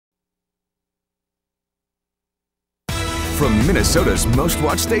from Minnesota's most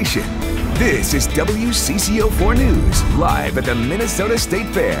watched station. This is WCCO-4 News, live at the Minnesota State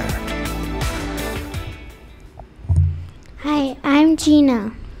Fair. Hi, I'm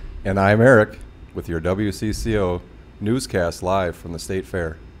Gina. And I'm Eric with your WCCO newscast live from the State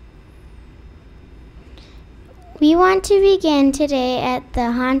Fair. We want to begin today at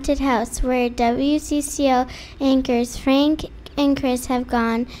the haunted house where WCCO anchors Frank and Chris have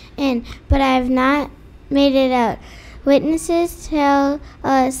gone in, but I have not made it out. Witnesses tell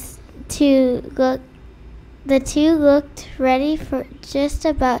us the two looked ready for just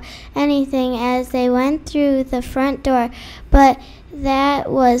about anything as they went through the front door, but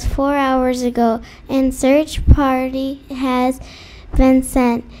that was 4 hours ago, and search party has been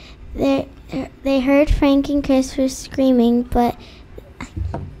sent. They heard Frank and Chris were screaming, but...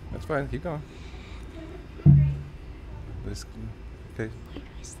 That's fine. Keep going. Okay.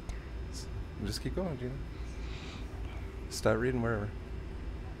 Just keep going, Gina. Start reading wherever.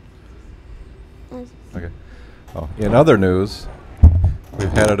 Okay. Oh, in other news,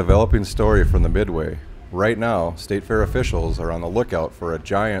 we've had a developing story from the Midway. Right now, State Fair officials are on the lookout for a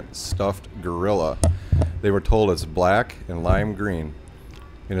giant stuffed gorilla. They were told it's black and lime green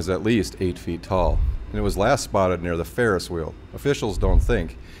and is at least 8 feet tall. And it was last spotted near the Ferris wheel. Officials don't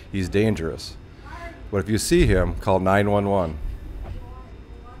think he's dangerous, but if you see him, call 911.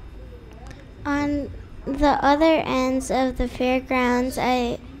 On the other ends of the fairgrounds,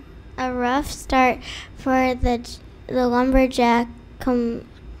 a rough start for the lumberjack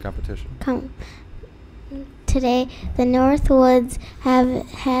competition. Today, the North Woods have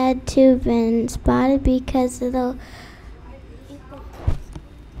had to been spotted because of the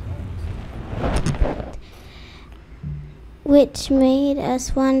which made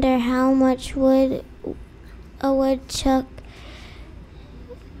us wonder how much wood a woodchuck,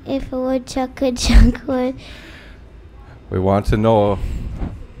 if a woodchuck could chuck wood. We want to know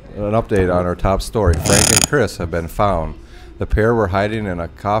an update on our top story. Frank and Chris have been found. The pair were hiding in a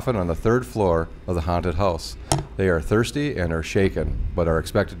coffin on the 3rd floor of the haunted house. They are thirsty and are shaken, but are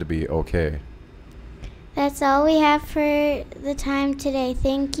expected to be okay. That's all we have for the time today.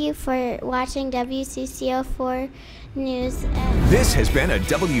 Thank you for watching WCCO-4 News. This has been a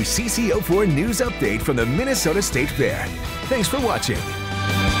WCCO-4 News update from the Minnesota State Fair. Thanks for watching.